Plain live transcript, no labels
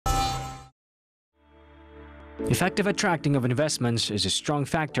Effective attracting of investments is a strong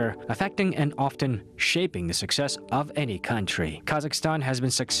factor affecting and often shaping the success of any country. Kazakhstan has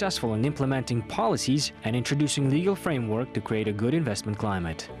been successful in implementing policies and introducing legal framework to create a good investment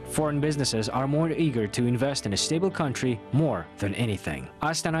climate. Foreign businesses are more eager to invest in a stable country more than anything.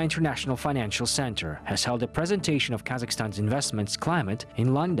 Astana International Financial Centre has held a presentation of Kazakhstan's investments climate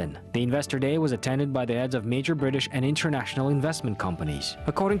in London. The Investor Day was attended by the heads of major British and international investment companies.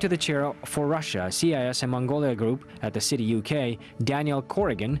 According to the chair for Russia, CIS and Mongolia Group at the City UK, Daniel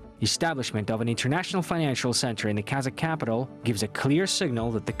Corrigan, establishment of an international financial center in the Kazakh capital gives a clear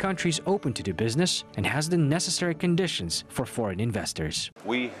signal that the country is open to do business and has the necessary conditions for foreign investors.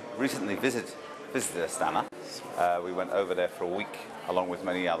 We recently visited Astana. We went over there for a week along with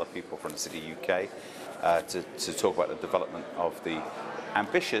many other people from the City UK to talk about the development of the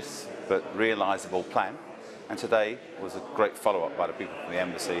ambitious but realisable plan. And today was a great follow-up by the people from the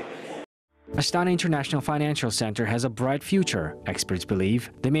embassy. Astana International Financial Centre has a bright future, experts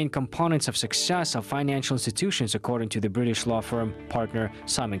believe. The main components of success of financial institutions, according to the British law firm partner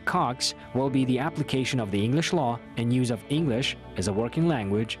Simon Cox, will be the application of the English law and use of English as a working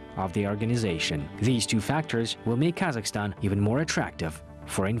language of the organization. These two factors will make Kazakhstan even more attractive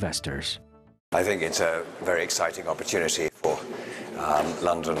for investors. I think it's a very exciting opportunity for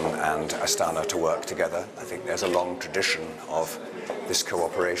London and Astana to work together. I think there's a long tradition of this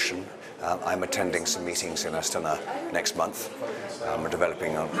cooperation. I'm attending some meetings in Astana next month. We're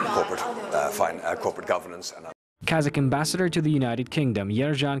developing on corporate governance. Kazakh ambassador to the United Kingdom,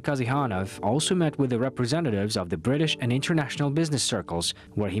 Yerzhan Kazikhanov, also met with the representatives of the British and international business circles,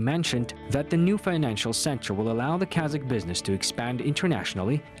 where he mentioned that the new financial center will allow the Kazakh business to expand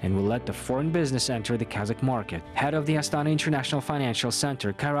internationally and will let the foreign business enter the Kazakh market. Head of the Astana International Financial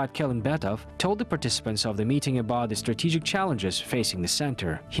Centre, Kairat Kelimbetov, told the participants of the meeting about the strategic challenges facing the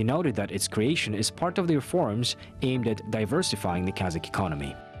center. He noted that its creation is part of the reforms aimed at diversifying the Kazakh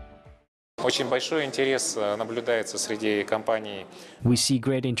economy. Очень большой интерес наблюдается среди компаний. We see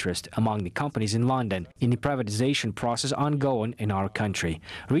great interest among the companies in London in the privatization process ongoing in our country.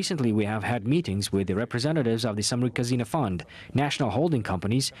 Recently, we have had meetings with the representatives of the Samruk Casino Fund, national holding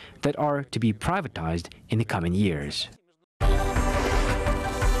companies that are to be privatized in the coming years.